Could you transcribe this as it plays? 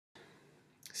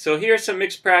So here's some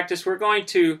mixed practice. We're going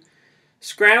to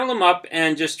scramble them up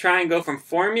and just try and go from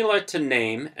formula to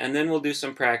name, and then we'll do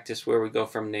some practice where we go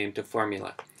from name to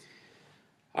formula.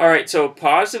 Alright, so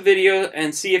pause the video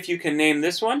and see if you can name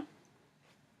this one.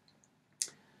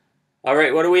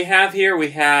 Alright, what do we have here?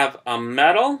 We have a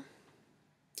metal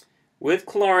with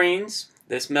chlorines.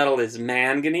 This metal is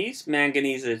manganese.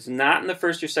 Manganese is not in the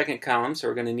first or second column, so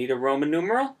we're going to need a Roman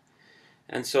numeral.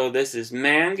 And so this is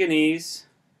manganese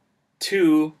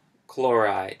 2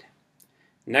 chloride.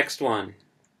 Next one,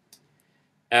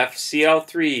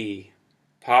 FCl3.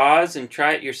 Pause and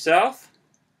try it yourself.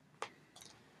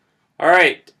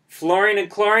 Alright, fluorine and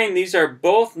chlorine, these are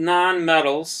both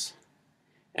nonmetals.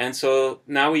 And so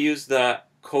now we use the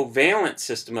covalent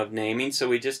system of naming, so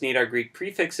we just need our Greek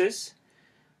prefixes.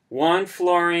 1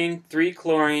 fluorine, 3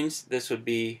 chlorines, this would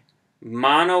be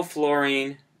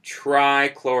monofluorine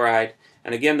trichloride.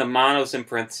 And again, the mono's in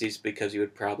parentheses because you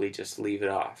would probably just leave it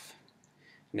off.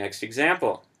 Next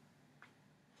example.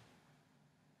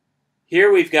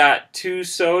 Here we've got 2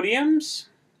 sodiums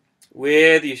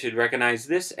with, you should recognize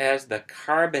this as the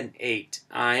carbonate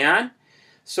ion.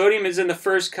 Sodium is in the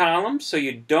first column, so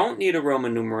you don't need a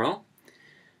Roman numeral.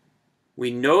 We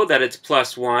know that it's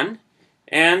 +1,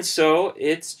 and so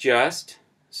it's just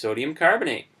sodium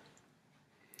carbonate.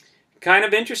 Kind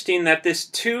of interesting that this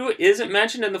 2 isn't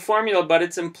mentioned in the formula, but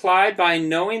it's implied by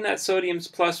knowing that sodium's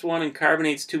 +1 and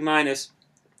carbonate's 2-.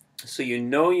 So you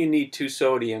know you need 2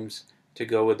 sodiums to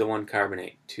go with the 1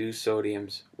 carbonate. 2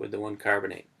 sodiums with the 1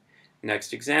 carbonate.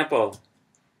 Next example.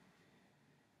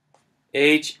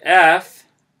 HF,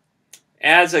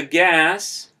 as a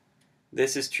gas,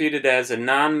 this is treated as a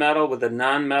nonmetal with a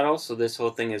nonmetal, so this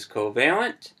whole thing is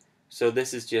covalent. So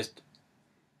this is just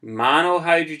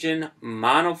monohydrogen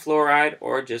monofluoride,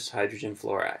 or just hydrogen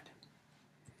fluoride.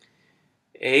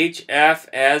 HF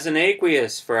as an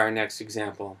aqueous for our next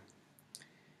example.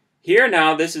 Here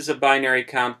now, this is a binary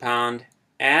compound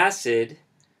acid,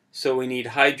 so we need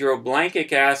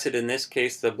hydroblankic acid. In this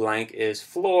case, the blank is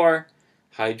fluor,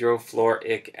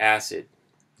 hydrofluoric acid.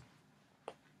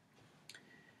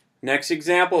 Next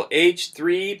example,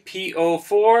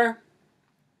 H3PO4.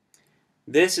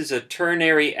 This is a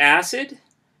ternary acid.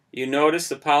 You notice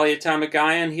the polyatomic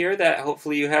ion here that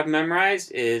hopefully you have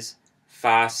memorized is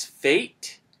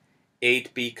phosphate.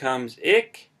 8 becomes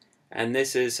ic, and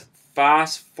this is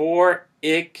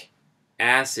phosphoric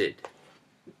acid.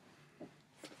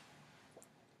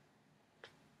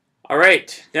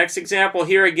 Alright, next example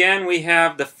here again we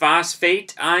have the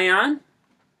phosphate ion.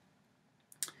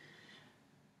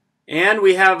 And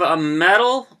we have a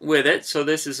metal with it, so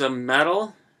this is a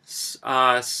metal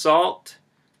salt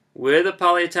with a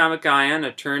polyatomic ion,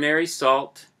 a ternary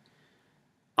salt.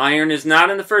 Iron is not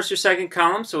in the first or second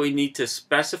column, so we need to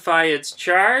specify its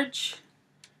charge.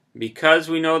 Because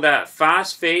we know that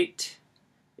phosphate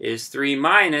is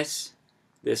 3-,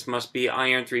 this must be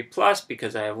iron 3+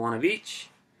 because I have one of each.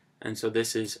 And so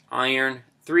this is iron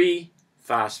 3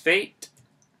 phosphate.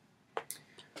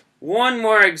 One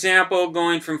more example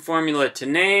going from formula to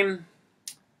name.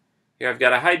 Here I've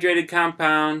got a hydrated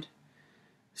compound.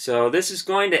 So this is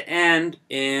going to end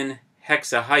in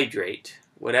hexahydrate,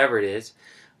 whatever it is.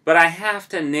 But I have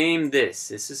to name this.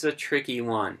 This is a tricky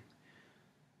one.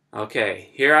 Okay,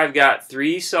 here I've got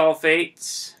 3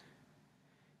 sulfates.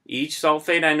 Each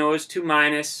sulfate I know is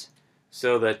 2-.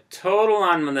 So the total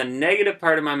on the negative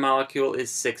part of my molecule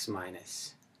is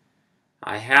 6-.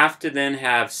 I have to then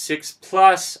have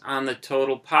 6+ on the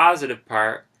total positive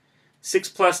part.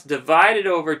 6+ divided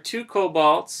over 2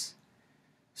 cobalts.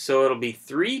 So it'll be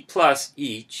 3+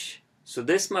 each. So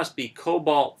this must be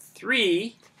cobalt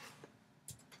 3.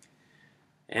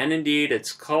 And indeed,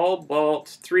 it's cobalt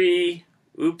 3.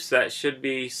 Oops, that should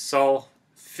be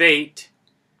sulfate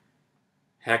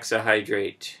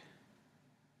hexahydrate.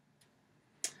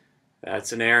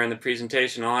 That's an error in the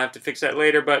presentation. I'll have to fix that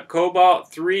later. But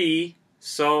cobalt 3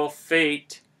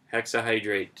 sulfate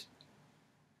hexahydrate.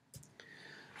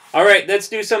 All right, let's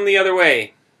do some the other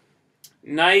way.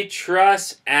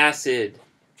 Nitrous acid.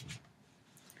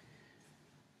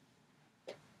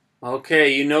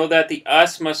 Okay, you know that the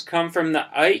us must come from the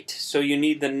ite, so you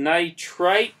need the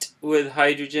nitrite with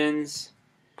hydrogens.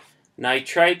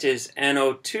 Nitrite is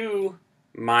NO2-,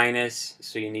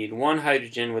 so you need 1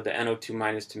 hydrogen with the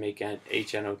NO2- to make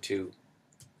HNO2.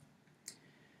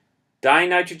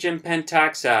 Dinitrogen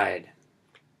pentoxide.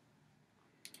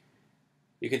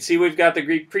 You can see we've got the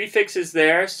Greek prefixes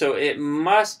there, so it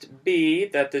must be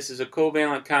that this is a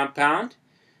covalent compound.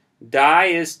 Di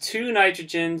is 2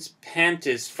 nitrogens, pent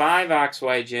is 5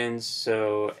 oxygens,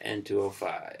 so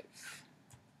N2O5.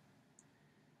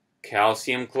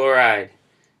 Calcium chloride.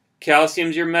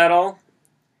 Calcium's your metal.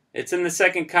 It's in the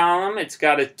second column. It's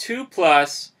got a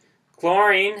 2+.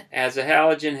 Chlorine, as a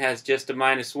halogen, has just a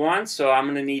 -1, so I'm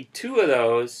going to need 2 of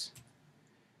those.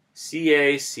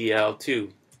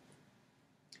 CaCl2.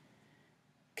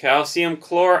 Calcium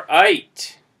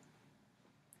chlorite.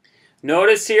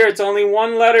 Notice here it's only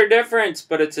 1 letter difference,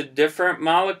 but it's a different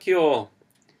molecule.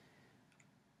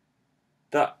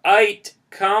 The ite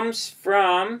comes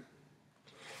from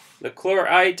the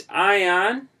chlorite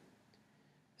ion.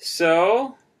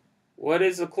 So, what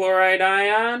is the chloride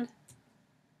ion?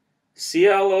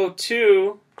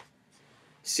 ClO2.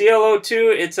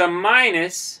 ClO2, it's a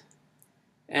minus,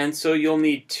 and so you'll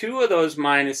need 2 of those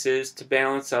minuses to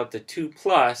balance out the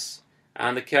 2+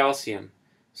 on the calcium.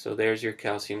 So there's your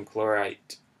calcium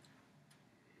chlorite.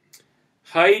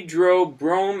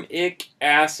 Hydrobromic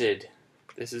acid.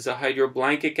 This is a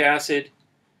hydroblankic acid.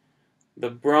 The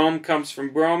brom comes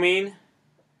from bromine.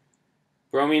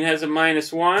 Bromine has a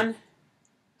 -1,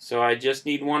 so I just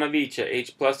need 1 of each, a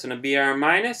H+ and a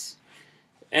Br-.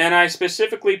 And I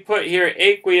specifically put here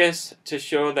aqueous to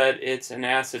show that it's an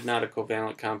acid, not a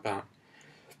covalent compound.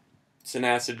 It's an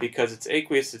acid because it's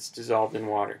aqueous, it's dissolved in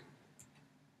water.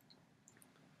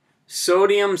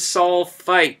 Sodium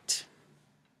sulfite.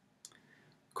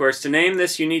 Of course, to name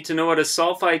this, you need to know what a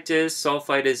sulfite is.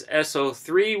 Sulfite is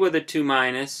SO3 with a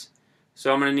 2-.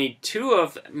 So I'm going to need 2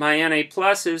 of my Na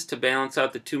pluses to balance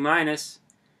out the 2-.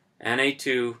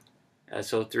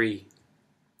 Na2SO3.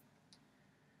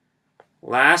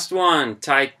 Last one,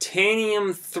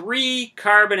 titanium 3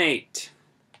 carbonate.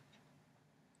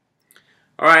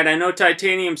 Alright, I know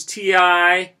titanium's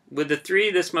Ti with the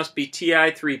 3, this must be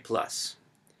Ti3+.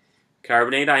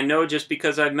 Carbonate, I know just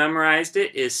because I've memorized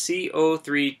it, is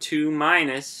CO3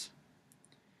 2-.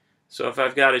 So if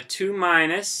I've got a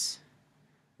 2-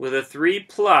 with a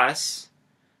 3+,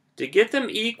 to get them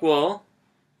equal,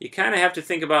 you kind of have to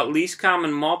think about least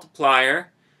common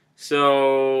multiplier.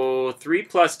 So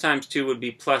 3+ times 2 would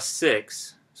be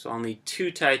 +6. So I'll need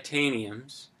 2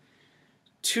 titaniums.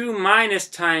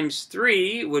 2- times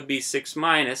 3 would be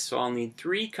 6-. So I'll need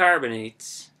 3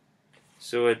 carbonates.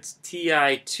 So it's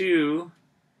Ti2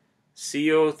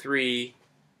 CO3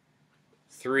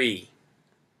 3.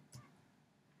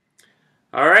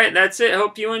 Alright, that's it.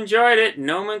 Hope you enjoyed it.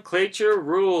 Nomenclature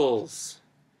rules.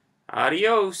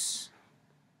 Adios.